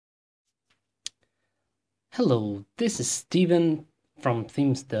Hello, this is Steven from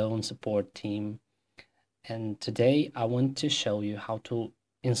themes.zone support team, and today I want to show you how to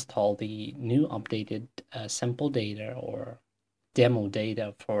install the new updated sample data or demo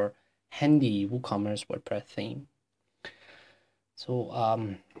data for handy WooCommerce WordPress theme.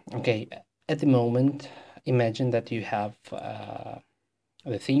 So, okay, at the moment, imagine that you have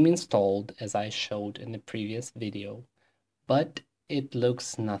the theme installed as I showed in the previous video, but it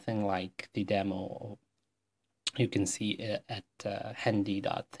looks nothing like the demo you can see it at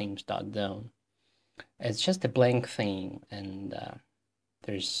handy.themes.zone. It's just a blank theme, and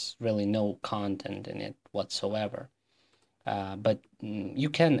there's really no content in it whatsoever. But you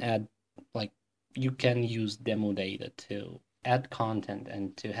can add, like, you can use demo data to add content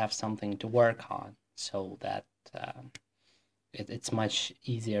and to have something to work on, so that it's much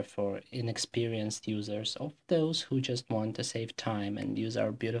easier for inexperienced users, of those who just want to save time and use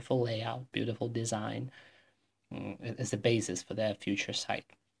our beautiful layout, beautiful design as the basis for their future site.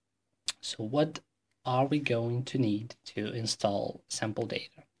 So what are we going to need to install sample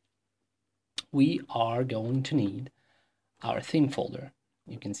data? We are going to need our theme folder.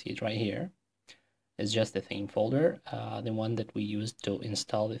 You can see it right here. It's just the theme folder, the one that we used to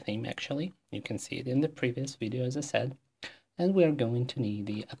install the theme actually. You can see it in the previous video, as I said. And we are going to need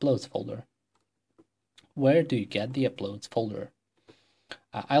the uploads folder. Where do you get the uploads folder?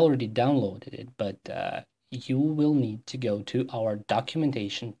 I already downloaded it, but you will need to go to our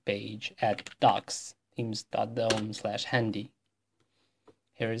documentation page at docs.themes.zone/handy.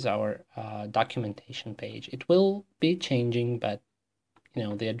 Here is our documentation page. It will be changing, but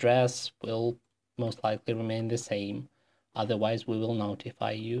the address will most likely remain the same. Otherwise, we will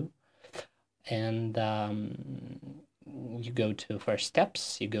notify you. And you go to first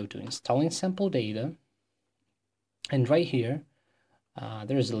steps, you go to installing sample data, and right here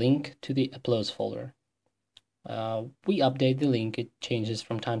there's a link to the uploads folder. We update the link. It changes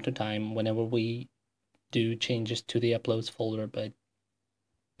from time to time whenever we do changes to the uploads folder, but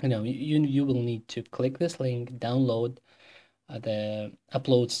you will need to click this link, download the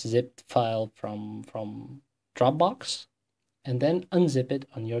uploads zipped file from Dropbox, and then unzip it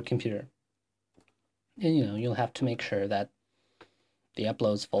on your computer. And you'll have to make sure that the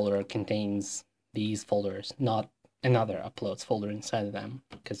uploads folder contains these folders, not another uploads folder inside of them,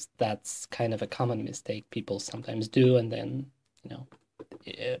 because that's kind of a common mistake people sometimes do, and then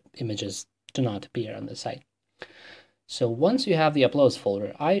images do not appear on the site. So once you have the uploads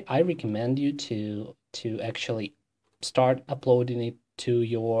folder, I recommend you to actually start uploading it to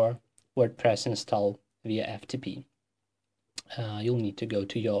your WordPress install via FTP. You'll need to go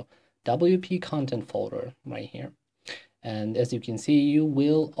to your WP content folder right here, and as you can see, you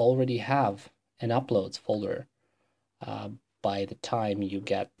will already have an uploads folder by the time you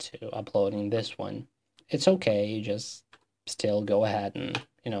get to uploading this one. It's okay, you just still go ahead and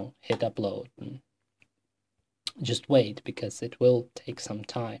hit upload and just wait, because it will take some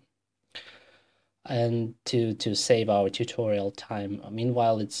time. And to save our tutorial time,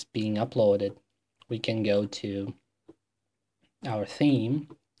 meanwhile it's being uploaded, we can go to our theme,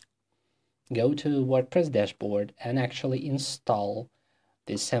 go to WordPress dashboard, and actually install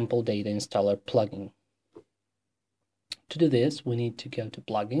the sample data installer plugin. To do this, we need to go to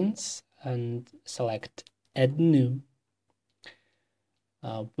plugins and select add new.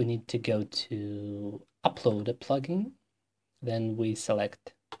 We need to go to upload a plugin. Then we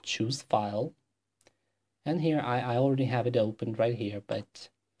select choose file. And here I already have it opened right here, but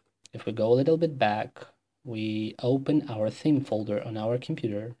if we go a little bit back, we open our theme folder on our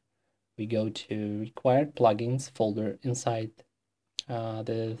computer. We go to required plugins folder inside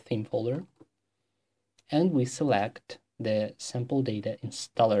the theme folder, and we select the sample data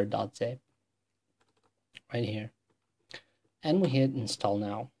installer.zip right here, and we hit install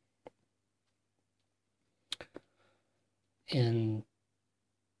now. And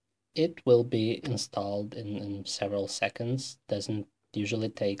it will be installed in several seconds, doesn't usually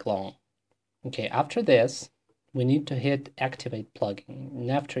take long. Okay, after this, we need to hit activate plugin.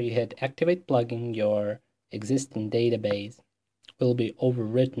 And after you hit activate plugin, your existing database will be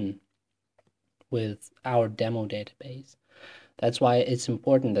overwritten with our demo database. That's why it's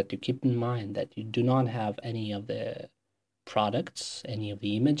important that you keep in mind that you do not have any of the products, any of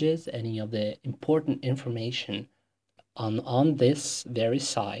the images, any of the important information on this very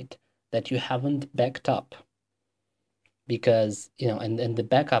site that you haven't backed up, because and the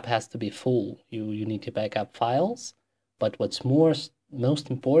backup has to be full. You need to back up files, but what's most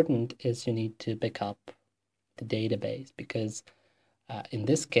important is you need to back up the database, because in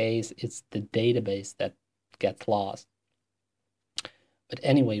this case it's the database that gets lost. But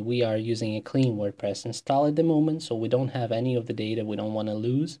anyway, we are using a clean WordPress install at the moment, so we don't have any of the data we don't want to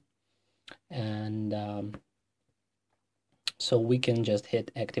lose. And so we can just hit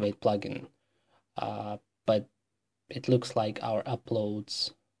activate plugin. But it looks like our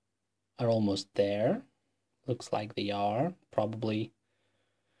uploads are almost there. Looks like they are, probably.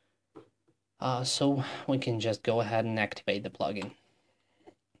 So we can just go ahead and activate the plugin.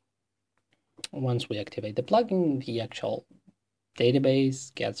 Once we activate the plugin, the actual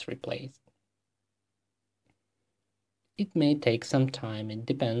database gets replaced. It may take some time. It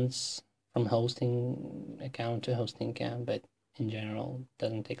depends from hosting account to hosting account, but in general, it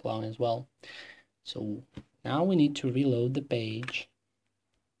doesn't take long as well. So now we need to reload the page.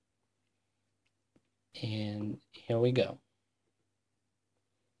 And here we go.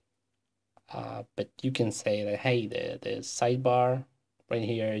 But you can say that, hey, the sidebar right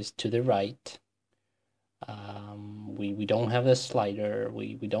here is to the right. We don't have the slider,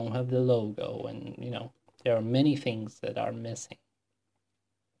 we don't have the logo, and there are many things that are missing.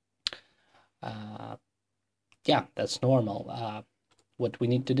 Yeah, that's normal. What we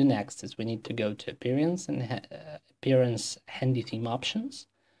need to do next is we need to go to appearance and appearance handy theme options.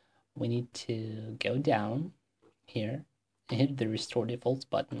 We need to go down here and hit the restore defaults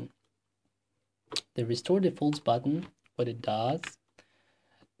button. The restore defaults button, what it does,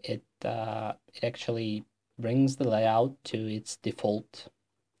 it actually brings the layout to its default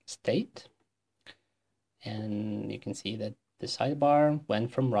state, and you can see that the sidebar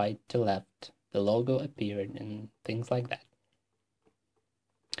went from right to left, the logo appeared, and things like that.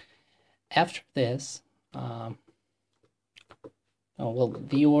 After this, oh well,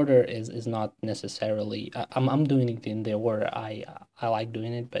 the order is not necessarily. I'm doing it in the order I like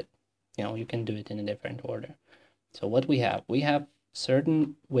doing it, but you can do it in a different order. So what we have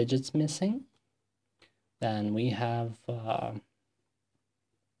certain widgets missing. Then we have a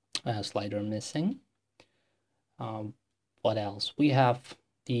slider missing. What else? We have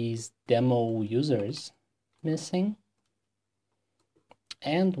these demo users missing.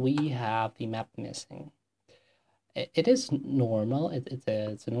 And we have the map missing. It is normal.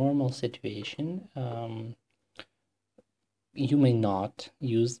 It's a normal situation. You may not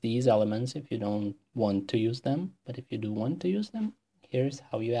use these elements if you don't want to use them. But if you do want to use them, here's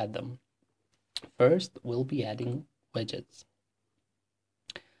how you add them. First, we'll be adding widgets.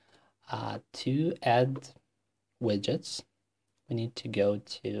 To add widgets, we need to go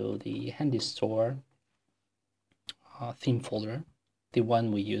to the Handy Store theme folder, the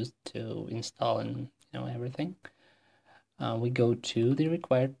one we used to install and everything. We go to the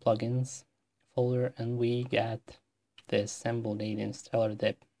required plugins folder and we get this sample data installer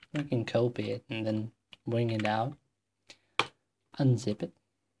zip. We can copy it and then bring it out, unzip it.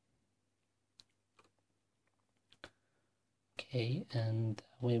 Okay, and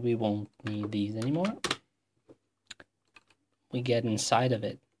we won't need these anymore. We get inside of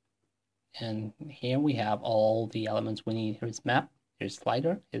it, and here we have all the elements we need. Here's map, here's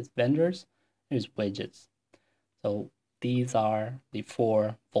slider, here's vendors, here's widgets. So these are the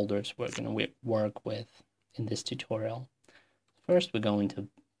 4 folders we're going to work with in this tutorial. First, we go into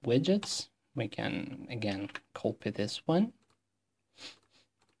widgets. We can again copy this one,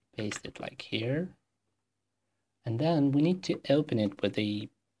 paste it like here. And then we need to open it with a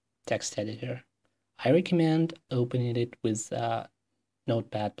text editor. I recommend opening it with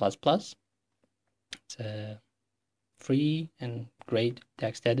Notepad++. It's a free and great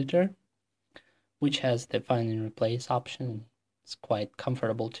text editor, which has the find and replace option. It's quite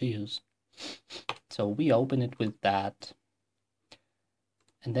comfortable to use. So we open it with that.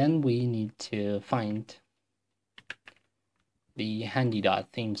 And then we need to find the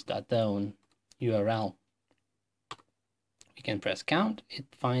handy.themes.zone URL. We can press count, it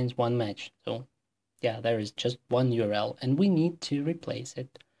finds one match. So yeah, there is just one URL, and we need to replace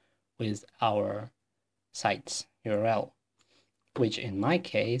it with our site's URL, which in my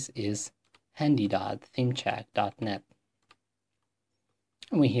case is handy.themecheck.net.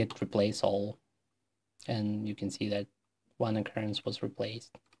 And we hit replace all, and you can see that one occurrence was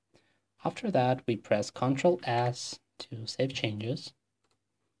replaced. After that, we press Ctrl S to save changes,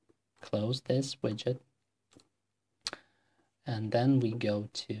 close this widget, and then we go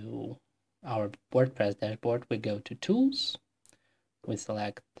to our WordPress dashboard. We go to Tools, we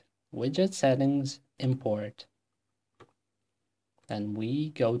select Widget Settings, Import, then we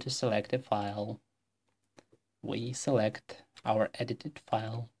go to Select a File, we select our edited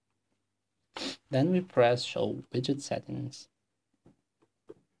file, then we press Show Widget Settings,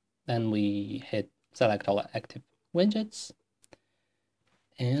 then we hit Select All Active Widgets,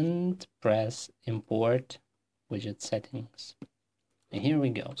 and press Import Widget Settings. And here we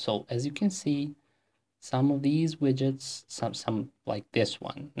go. So as you can see, some of these widgets, some like this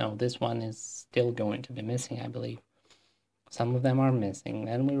one. No, this one is still going to be missing, I believe. Some of them are missing.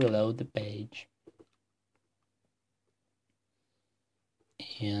 Then we reload the page.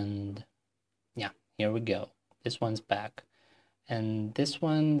 And yeah, here we go. This one's back. And this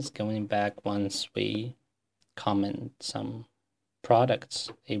one's going back once we comment some products.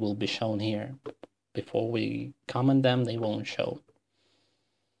 They will be shown here. Before we comment them, they won't show.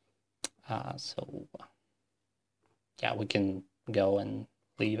 So yeah, we can go and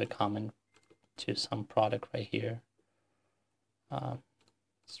leave a comment to some product right here.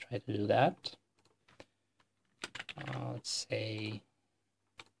 Let's try to do that. Let's say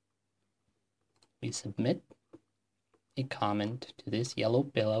we submit a comment to this yellow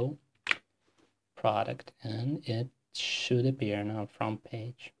pillow product, and it should appear on our front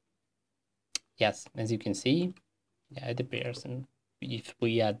page. Yes, as you can see, yeah, it appears. And if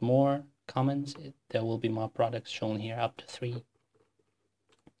we add more comments, there will be more products shown here, up to 3.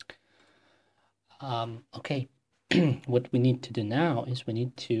 Okay, what we need to do now is we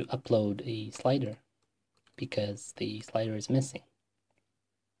need to upload a slider because the slider is missing.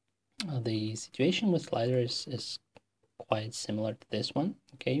 The situation with sliders is quite similar to this one.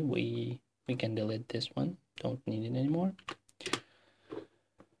 Okay, we can delete this one, don't need it anymore.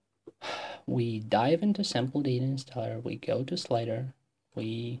 We dive into sample data installer, we go to slider,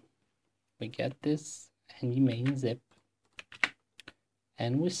 we get this handy main zip,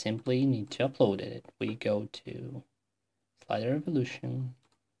 and we simply need to upload it. We go to slider evolution,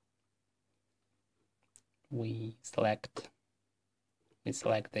 we select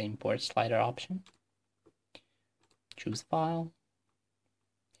the import slider option, choose file,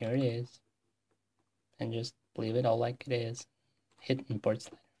 here it is, and just leave it all like it is, hit import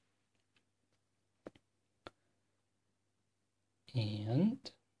slider. And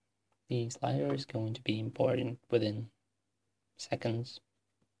the slider is going to be imported within seconds.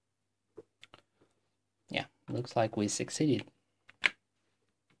 Yeah, looks like we succeeded.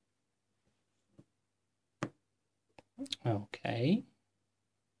 Okay.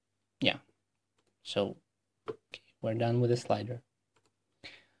 Yeah, so okay, we're done with the slider.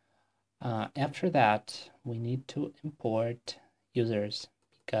 After that, we need to import users,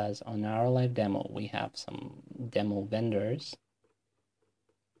 because on our live demo, we have some demo vendors.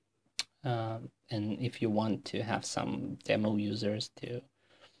 And if you want to have some demo users to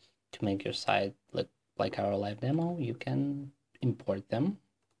make your site look like our live demo, you can import them.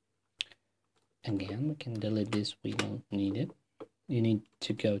 Again, we can delete this, we don't need it. You need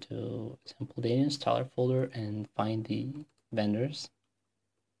to go to sample data installer folder and find the vendors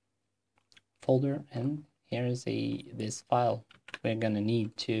folder, and here is this file. We're gonna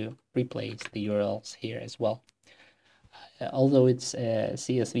need to replace the URLs here as well. Although it's a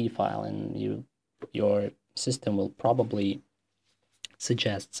CSV file and your system will probably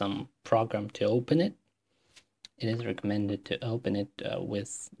suggest some program to open it, it is recommended to open it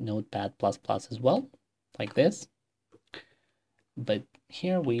with Notepad++ as well, like this. But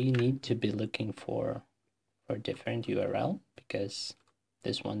here we need to be looking for a different URL, because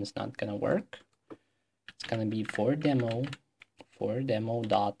this one is not gonna work. It's gonna be for demo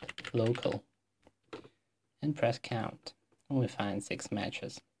dot.local, and press count, and we find 6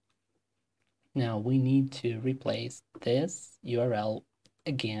 matches. Now we need to replace this URL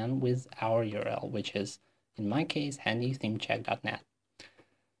again with our URL, which is, in my case, handythemecheck.net.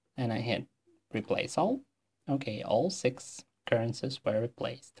 And I hit replace all. Okay, all 6 occurrences were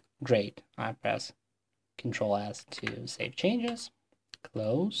replaced. Great. I press Ctrl+S to save changes,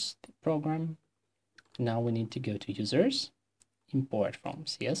 close the program. Now we need to go to users, import from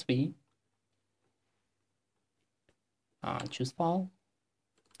CSV, choose file,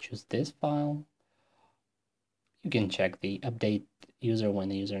 choose this file. You can check the update user when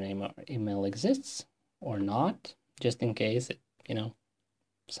the username or email exists or not, just in case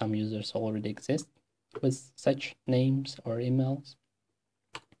some users already exist with such names or emails,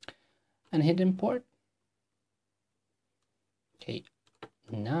 and hit import. Okay,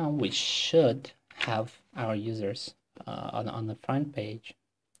 now we should have our users on the front page,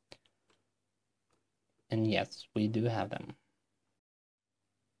 and yes, we do have them.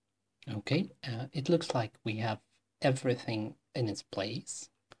 Okay, it looks like we have everything in its place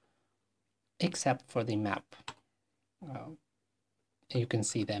except for the map. You can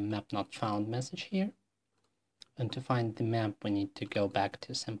see the map not found message here, and to find the map we need to go back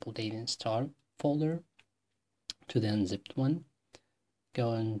to sample data install folder, to the unzipped one,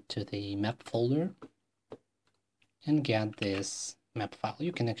 go into the map folder and get this map file.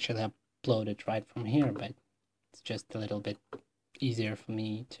 You can actually upload it right from here, but it's just a little bit easier for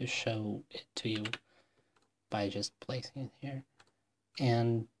me to show it to you by just placing it here.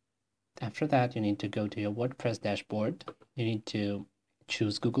 And after that, you need to go to your WordPress dashboard. You need to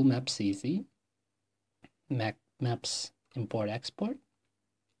choose Google Maps Easy, Maps Import Export,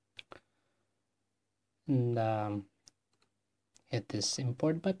 and hit this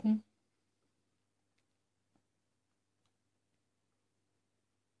import button.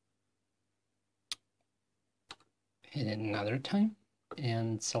 Hit it another time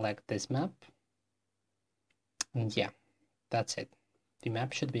and select this map. And yeah, that's it. The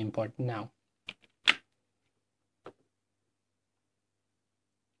map should be imported now.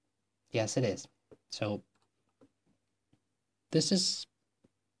 Yes, it is. So this is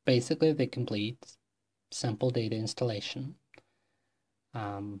basically the complete sample data installation.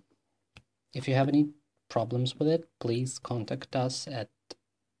 If you have any problems with it, please contact us at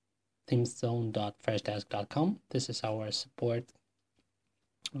themes.zone.freshdesk.com. This is our support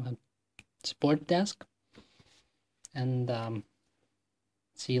desk. And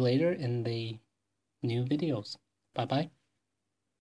see you later in the new videos. Bye bye.